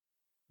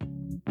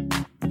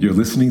You're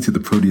listening to the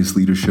Proteus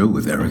Leader Show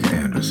with Erika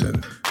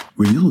Anderson,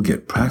 where you'll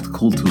get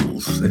practical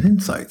tools and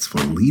insights for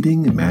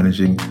leading,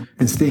 managing,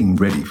 and staying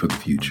ready for the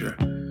future.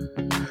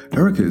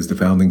 Erika is the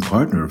founding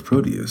partner of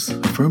Proteus,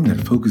 a firm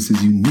that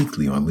focuses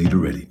uniquely on leader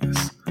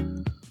readiness.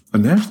 A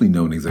nationally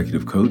known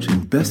executive coach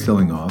and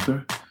best-selling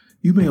author,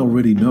 you may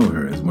already know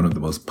her as one of the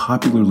most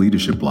popular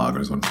leadership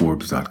bloggers on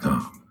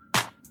Forbes.com.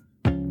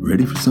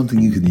 Ready for something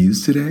you can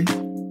use today?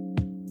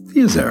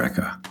 Here's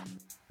Erika.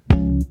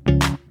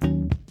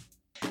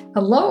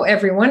 Hello,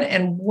 everyone,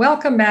 and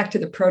welcome back to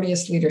the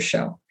Proteus Leader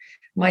Show.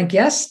 My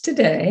guest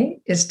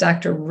today is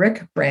Dr.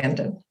 Rick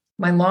Brandon,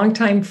 my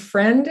longtime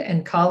friend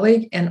and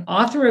colleague and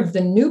author of the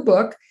new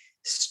book,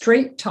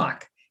 Straight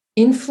Talk: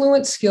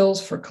 Influence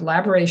Skills for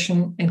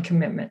Collaboration and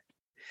Commitment.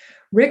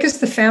 Rick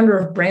is the founder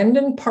of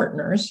Brandon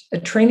Partners, a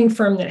training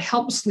firm that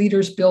helps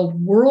leaders build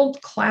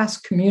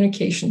world-class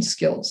communication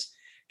skills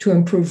to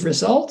improve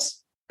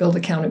results, build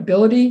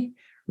accountability,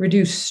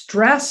 reduce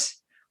stress,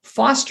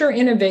 foster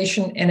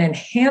innovation, and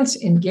enhance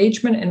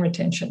engagement and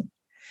retention.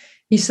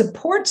 He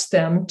supports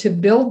them to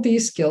build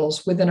these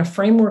skills within a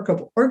framework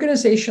of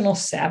organizational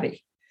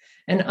savvy,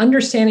 an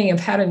understanding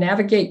of how to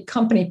navigate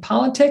company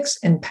politics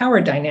and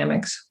power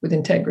dynamics with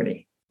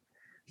integrity.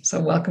 So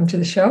welcome to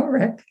the show,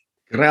 Rick.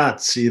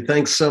 Grazie.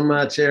 Thanks so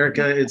much,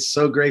 Erika. It's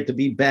so great to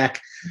be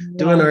back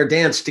doing our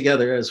dance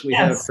together as we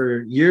have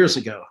for years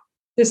ago.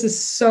 This is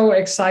so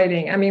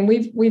exciting. I mean,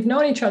 we've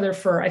known each other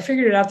for, I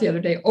figured it out the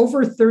other day,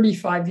 over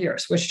 35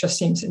 years, which just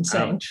seems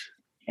insane. Ouch.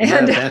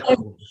 And Yeah,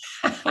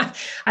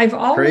 I've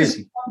always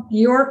crazy. loved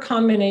your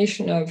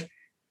combination of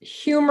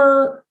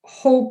humor,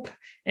 hope,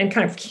 and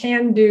kind of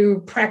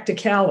can-do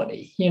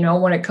practicality,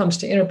 when it comes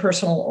to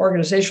interpersonal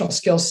organizational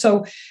skills.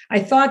 So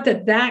I thought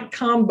that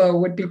combo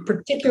would be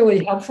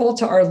particularly helpful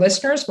to our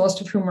listeners,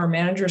 most of whom are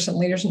managers and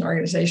leaders in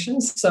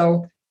organizations.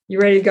 So you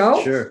ready to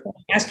go? Sure.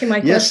 Ask you my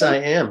question? Yes, I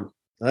am.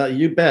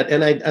 You bet.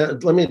 And I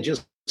let me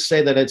just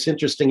say that it's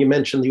interesting. You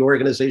mentioned the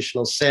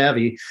organizational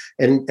savvy,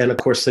 and of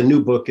course the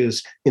new book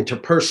is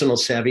interpersonal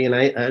savvy, and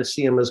I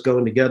see them as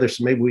going together.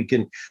 So maybe we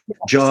can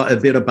jaw a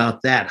bit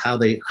about that, how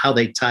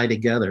they tie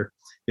together,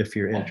 if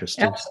you're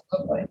interested.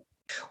 Absolutely.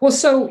 Well,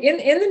 so in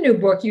the new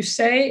book, you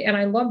say, and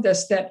I love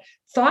this, that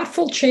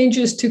thoughtful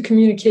changes to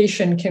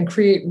communication can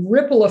create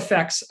ripple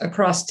effects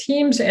across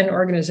teams and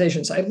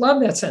organizations. I love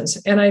that sentence,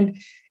 and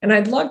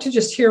I'd love to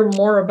just hear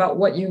more about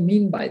what you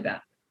mean by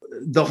that.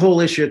 The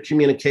whole issue of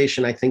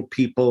communication, I think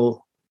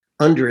people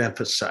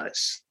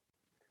underemphasize.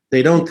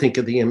 They don't think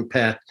of the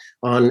impact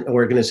on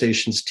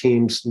organizations,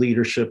 teams,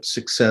 leadership,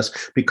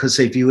 success, because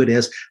they view it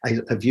as, I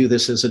view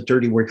this as a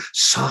dirty word,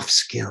 soft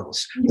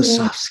skills, the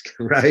soft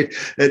skill, right?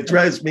 It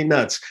drives me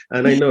nuts.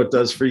 And I know it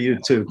does for you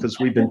too, because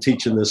we've been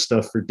teaching this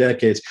stuff for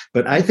decades.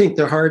 But I think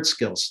they're hard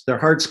skills. They're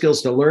hard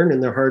skills to learn,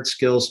 and they're hard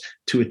skills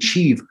to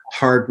achieve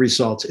hard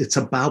results. It's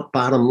about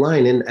bottom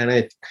line. And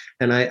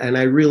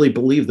I really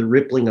believe the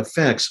rippling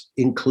effects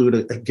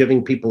include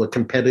giving people a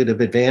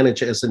competitive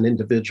advantage as an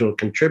individual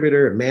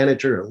contributor, a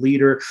manager, a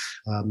leader,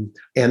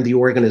 and the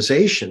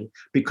organization.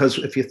 Because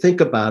if you think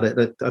about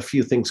it, a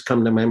few things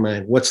come to my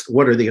mind.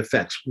 What are the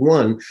effects?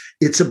 One,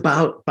 it's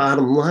about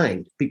bottom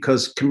line,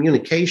 because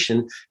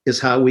communication is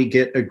how we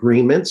get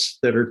agreements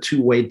that are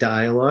two-way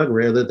dialogue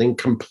rather than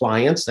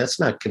compliance. That's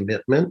not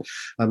commitment.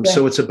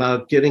 So it's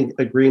about getting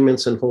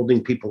agreements and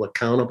holding people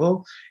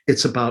accountable.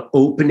 It's about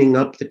opening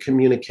up the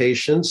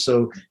communication.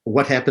 So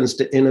what happens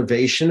to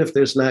innovation if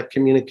there's not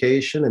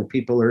communication and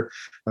people are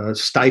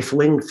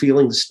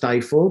feeling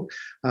stifled?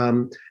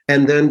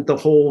 And then the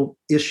whole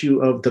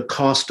issue of the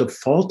cost of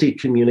faulty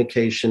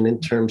communication in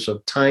terms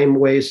of time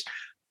waste,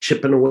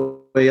 chipping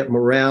away at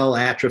morale,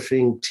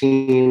 atrophying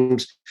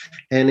teams,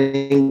 and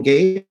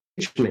engagement.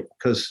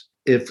 Because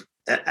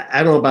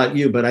I don't know about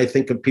you, but I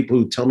think of people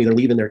who tell me they're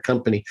leaving their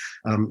company.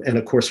 And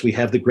of course, we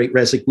have the Great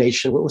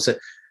Resignation. What was it?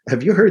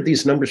 Have you heard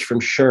these numbers from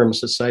SHRM,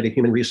 Society of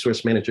Human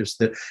Resource Managers,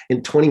 that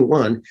in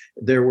 21,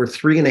 there were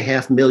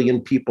 3.5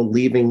 million people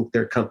leaving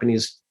their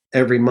companies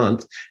every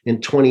month.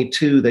 In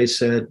 22,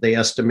 they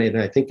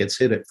estimated, I think it's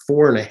hit at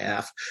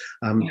 4.5.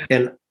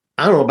 And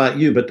I don't know about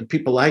you, but the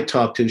people I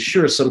talk to,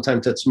 sure,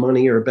 sometimes that's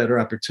money or a better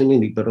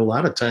opportunity, but a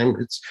lot of time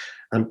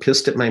I'm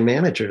pissed at my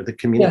manager. The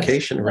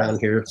communication around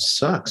here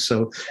sucks.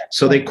 So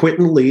they quit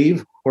and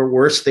leave, or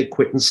worse, they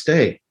quit and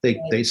stay.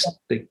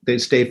 They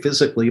stay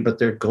physically, but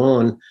they're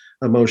gone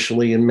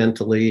emotionally and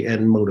mentally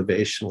and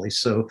motivationally.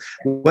 So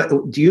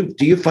what do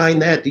you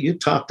find that? Do you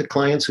talk to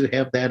clients who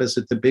have that? Is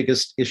it the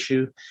biggest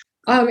issue?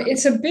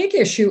 It's a big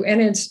issue,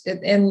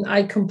 and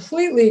I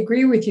completely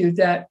agree with you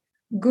that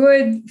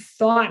good,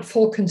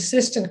 thoughtful,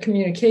 consistent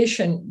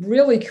communication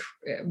really,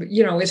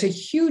 is a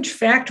huge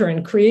factor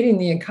in creating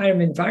the kind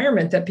of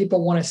environment that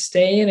people want to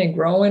stay in and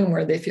grow in,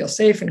 where they feel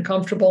safe and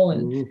comfortable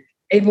and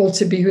able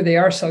to be who they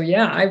are. So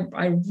yeah,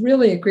 I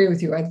really agree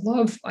with you. I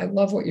love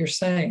what you're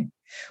saying.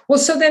 Well,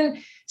 so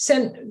then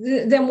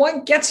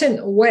what gets in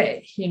the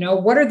way?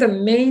 What are the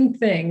main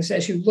things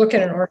as you look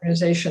at an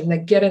organization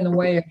that get in the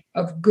way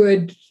of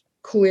good,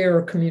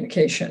 clear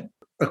communication?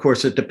 of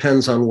course, it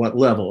depends on what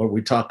level. Are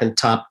we talking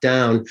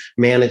top-down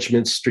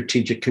management,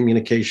 strategic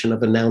communication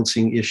of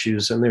announcing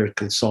issues? And there are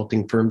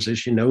consulting firms,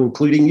 as you know,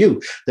 including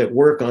you, that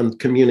work on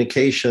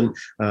communication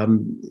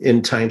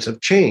in times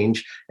of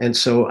change. And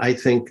so I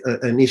think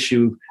an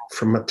issue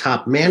from a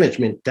top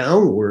management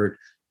downward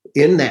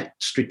in that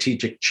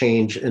strategic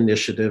change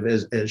initiative,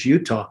 as you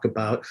talk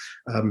about,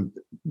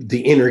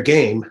 the inner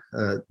game,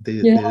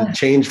 the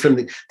change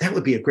from that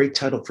would be a great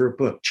title for a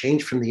book,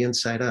 Change from the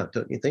Inside Out,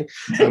 don't you think?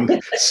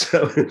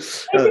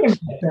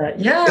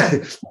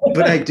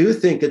 But I do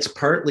think it's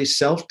partly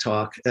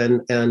self-talk,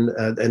 and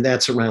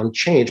that's around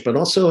change, but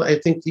also I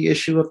think the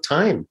issue of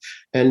time.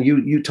 And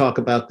you talk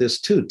about this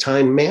too,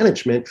 time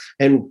management,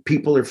 and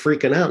people are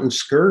freaking out and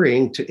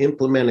scurrying to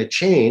implement a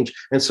change.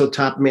 And so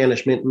top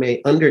management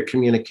may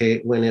under-communicate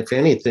when, if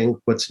anything,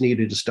 what's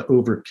needed is to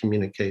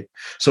over-communicate.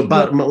 So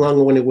bottom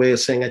long-winded way of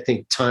saying, I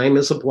think time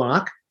is a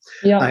block.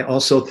 Yeah. I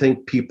also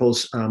think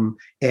people's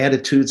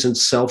attitudes and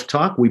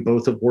self-talk. We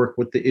both have worked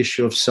with the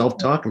issue of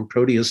self-talk, and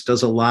Proteus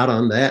does a lot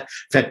on that.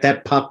 In fact,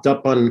 that popped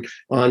up on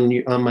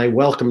my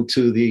welcome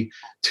to the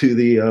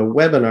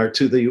webinar,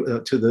 to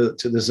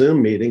the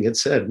Zoom meeting. It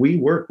said we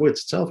work with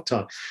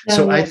self-talk.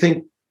 So I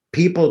think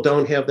people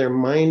don't have their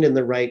mind in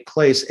the right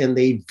place, and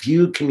they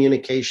view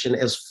communication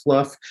as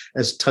fluff,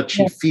 as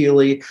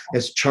touchy-feely,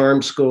 as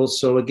charm school.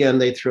 So again,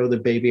 they throw the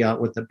baby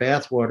out with the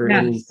bathwater,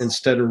 and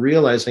instead of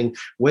realizing,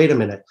 wait a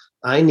minute,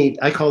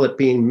 I call it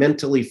being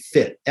mentally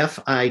fit,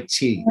 FIT.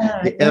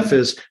 The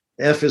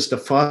F is to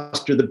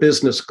foster the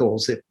business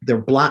goals. They're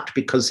blocked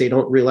because they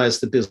don't realize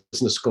the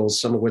business goals,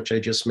 some of which I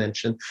just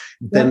mentioned.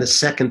 Then the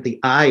second,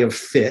 the I of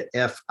fit,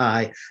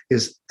 FI,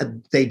 is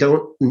they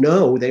don't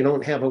know, they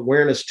don't have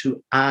awareness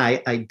to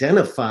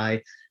identify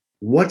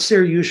what's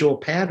their usual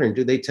pattern.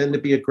 Do they tend to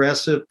be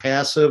aggressive,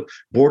 passive,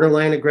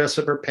 borderline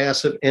aggressive or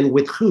passive, and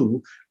with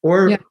who?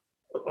 Or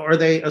are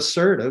they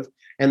assertive?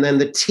 And then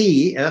the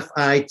T,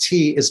 FIT,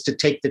 is to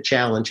take the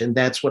challenge. And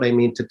that's what I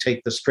mean, to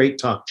take the straight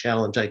talk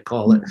challenge, I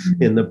call it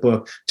in the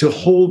book, to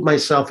hold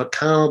myself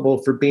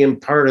accountable for being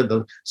part of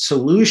the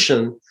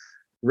solution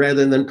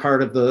rather than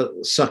part of the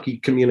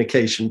sucky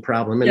communication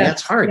problem. And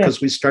that's hard because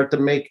we start to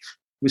make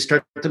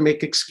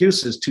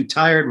excuses. Too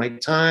tired, my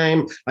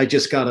time, I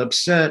just got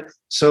upset.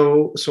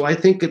 So I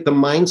think that the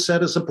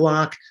mindset is a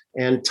block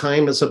and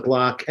time is a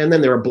block. And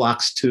then there are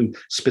blocks to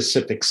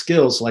specific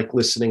skills like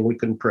listening, we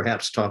can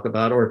perhaps talk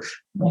about, or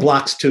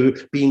blocks to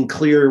being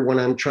clear when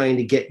I'm trying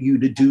to get you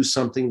to do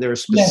something. There are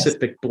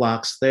specific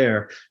blocks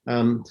there.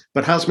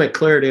 But how's my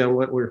clarity on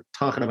what we're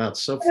talking about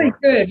so far?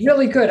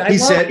 Really good.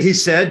 He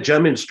said,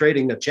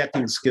 demonstrating a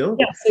checking skill.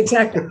 Yes,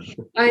 exactly.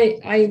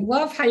 I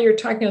love how you're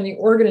talking on the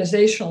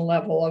organizational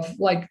level of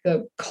like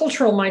the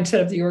cultural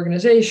mindset of the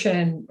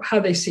organization, how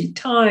they see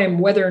time,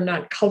 whether or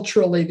not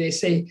culturally they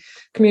say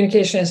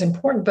communication is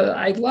important. But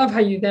I love how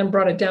you then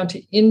brought it down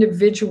to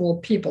individual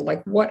people,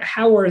 like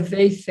how are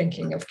they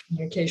thinking of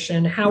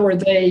communication? How are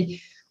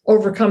they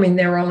overcoming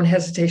their own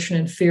hesitation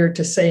and fear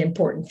to say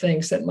important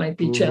things that might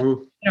be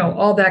challenging,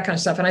 all that kind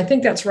of stuff. And I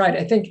think that's right.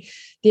 I think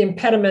the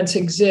impediments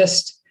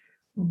exist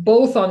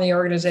both on the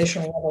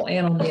organizational level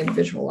and on the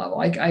individual level.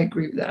 I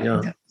agree with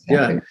that.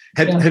 Yeah.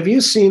 Have you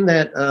seen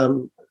that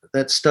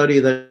that study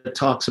that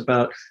talks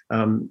about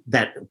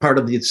that part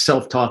of the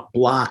self-talk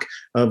block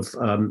of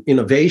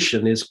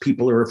innovation is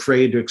people are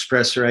afraid to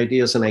express their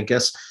ideas? And I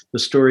guess the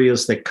story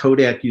is that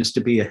Kodak used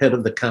to be ahead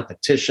of the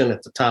competition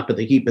at the top of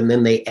the heap, and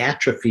then they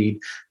atrophied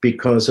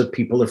because of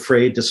people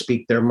afraid to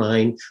speak their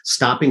mind,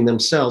 stopping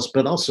themselselves,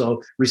 but also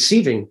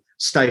receiving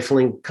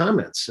stifling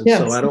comments. And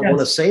so I don't want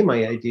to say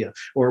my idea.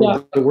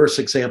 Or the worst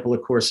example,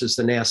 of course, is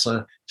the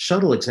NASA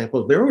shuttle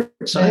example. There were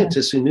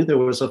scientists who knew there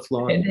was a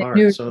flaw in part.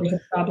 So there was a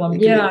problem.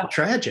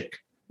 Tragic.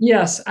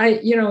 Yes.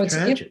 It's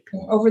tragic.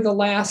 Over the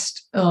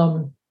last,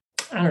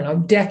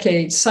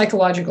 decades,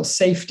 psychological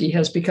safety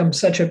has become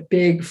such a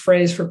big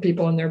phrase for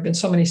people. And there have been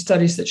so many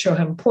studies that show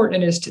how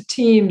important it is to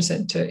teams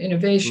and to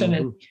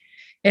innovation.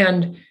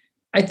 And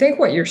I think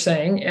what you're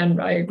saying,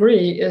 and I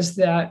agree, is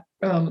that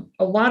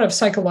a lot of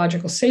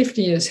psychological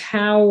safety is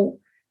how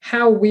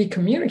we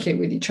communicate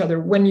with each other.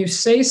 When you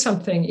say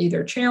something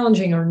either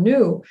challenging or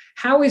new,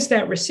 how is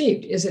that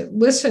received? Is it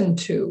listened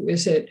to?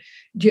 Is it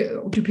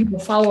do people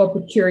follow up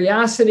with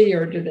curiosity,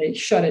 or do they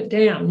shut it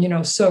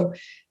down? So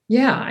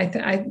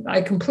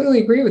I completely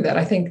agree with that.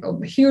 I think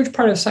a huge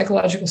part of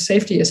psychological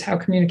safety is how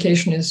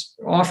communication is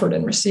offered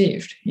and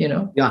received.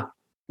 Yeah.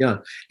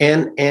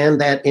 And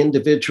that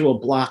individual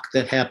block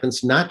that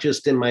happens not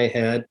just in my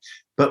head,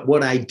 but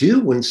what I do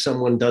when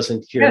someone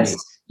doesn't hear me.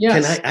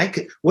 Yes.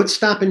 What's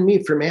stopping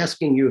me from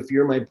asking you if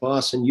you're my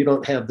boss and you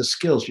don't have the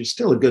skills? You're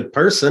still a good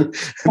person.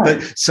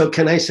 But so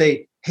can I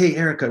say, hey,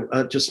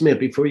 Erika, just a minute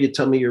before you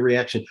tell me your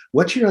reaction.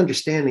 What's your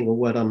understanding of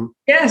what I'm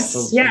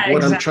exactly.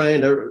 I'm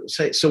trying to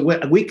say? So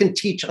we can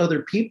teach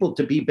other people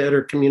to be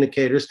better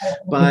communicators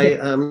by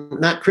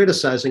not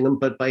criticizing them,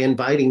 but by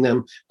inviting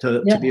them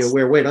to be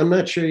aware. Wait, I'm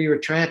not sure you're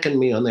tracking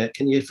me on that.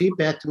 Can you feed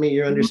back to me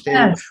your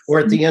understanding? Or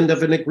at the end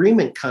of an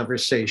agreement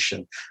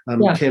conversation,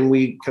 can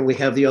we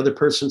have the other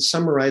person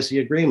summarize the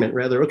agreement?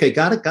 Rather, okay,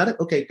 got it.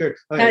 Okay, good.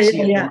 All right, see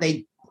it. And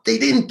they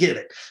didn't get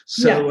it.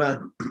 So,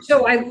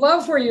 so I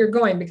love where you're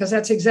going, because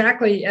that's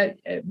exactly,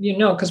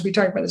 because we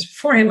talked about this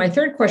beforehand. My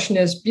third question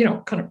is,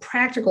 kind of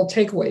practical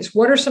takeaways.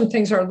 What are some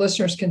things our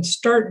listeners can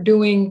start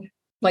doing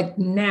like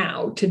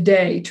now,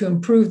 today, to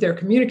improve their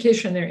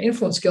communication, their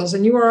influence skills?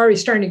 And you were already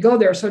starting to go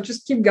there, so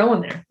just keep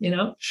going there,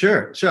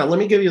 Sure. Let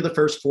me give you the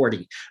first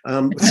 40.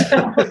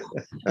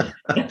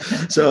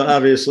 So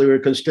obviously we're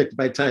constricted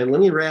by time.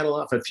 Let me rattle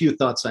off a few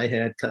thoughts I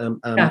had.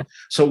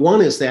 So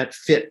one is that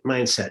FIT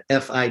mindset,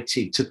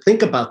 FIT, to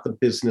think about the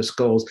business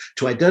goals,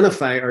 to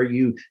identify, are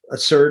you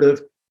assertive,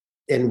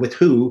 and with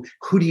who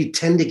do you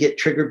tend to get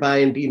triggered by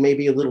and be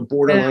maybe a little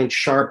borderline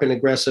sharp and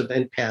aggressive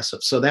and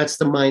passive? So that's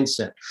the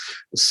mindset.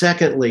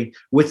 Secondly,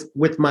 with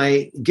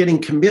my getting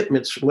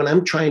commitments when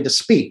I'm trying to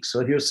speak.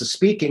 So here's the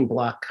speaking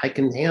block. I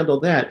can handle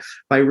that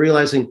by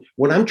realizing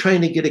when I'm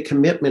trying to get a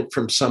commitment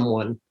from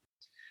someone,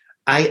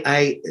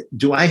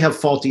 do I have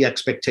faulty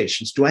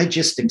expectations? Do I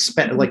just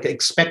expecting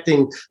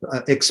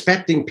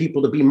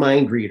people to be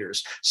mind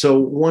readers? So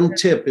one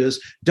tip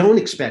is don't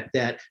expect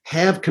that.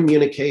 Have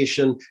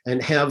communication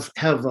and have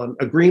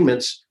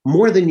agreements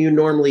more than you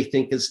normally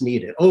think is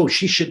needed. Oh,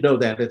 she should know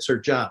that. It's her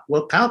job.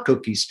 Well, cow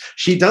cookies.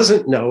 She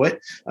doesn't know it.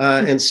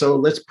 And so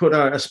let's put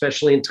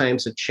especially in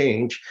times of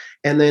change.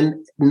 And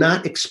then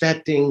not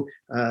expecting,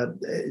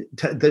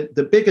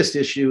 the biggest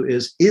issue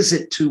is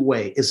it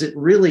two-way? Is it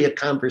really a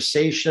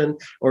conversation,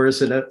 or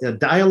is it a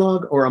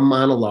dialogue or a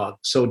monologue?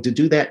 So to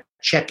do that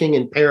checking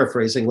and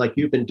paraphrasing like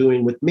you've been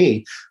doing with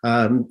me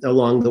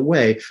along the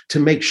way,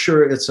 to make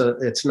sure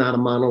it's not a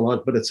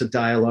monologue, but it's a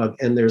dialogue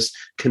and there's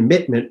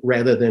commitment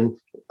rather than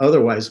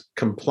otherwise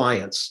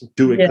compliance.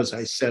 Do it because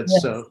I said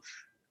so.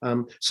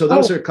 So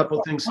those are a couple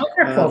of things.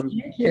 Wonderful. Thank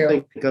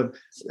you. Think of.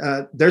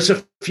 There's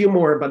a few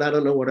more, but I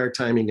don't know what our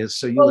timing is.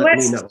 So let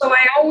me know. So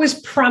I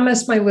always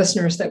promise my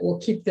listeners that we'll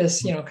keep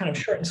this, kind of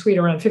short and sweet,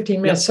 around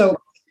 15 minutes. Yep. So,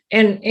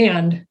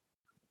 and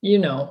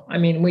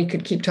we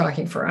could keep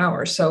talking for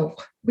hours. So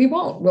we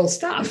won't. We'll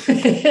stop.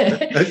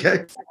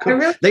 Okay.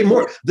 Cool.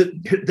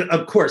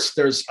 Of course,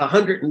 there's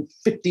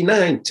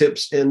 159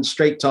 tips in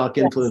Straight Talk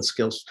influence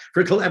skills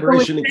for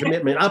collaboration and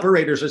commitment.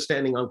 Operators are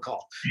standing on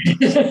call.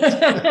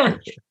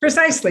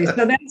 Precisely.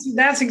 So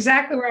that's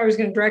exactly where I was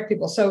going to direct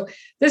people. So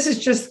this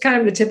is just kind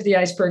of the tip of the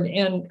iceberg.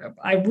 And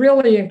I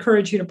really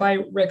encourage you to buy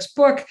Rick's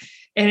book.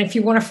 And if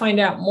you want to find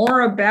out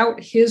more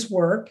about his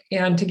work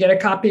and to get a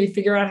copy,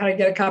 figure out how to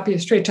get a copy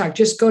of Straight Talk,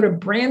 just go to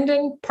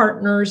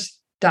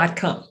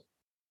brandonpartners.com.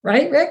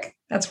 Right, Rick?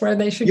 That's where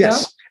they should go?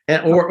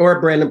 And,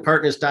 or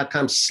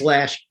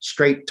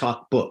brandonpartners.com/straight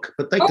talk book.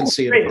 But they can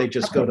see it if they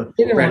just go to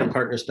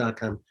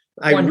brandonpartners.com.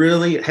 I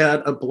really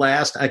had a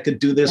blast. I could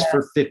do this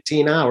for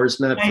 15 hours,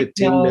 not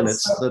 15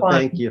 minutes. So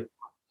thank you.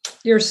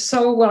 You're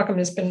so welcome.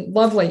 It's been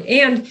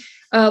lovely. And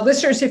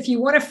listeners, if you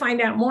want to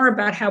find out more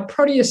about how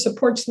Proteus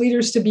supports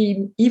leaders to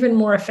be even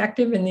more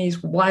effective in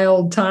these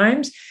wild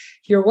times,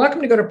 you're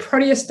welcome to go to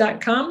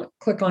proteus.com,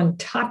 click on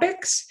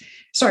topics.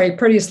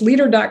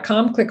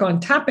 ProteusLeader.com, click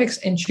on topics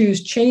and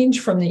choose change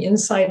from the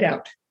inside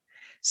out.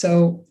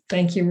 So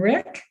thank you,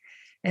 Rick.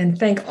 And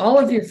thank all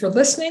of you for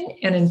listening.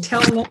 And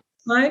until next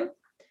time,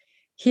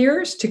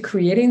 here's to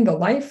creating the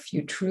life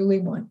you truly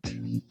want.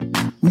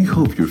 We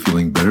hope you're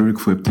feeling better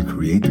equipped to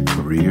create the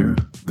career,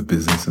 the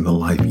business, and the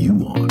life you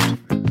want.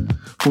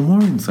 For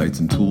more insights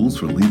and tools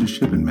for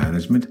leadership and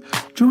management,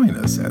 join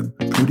us at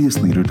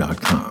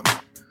ProteusLeader.com.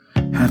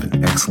 Have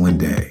an excellent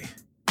day,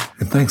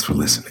 and thanks for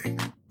listening.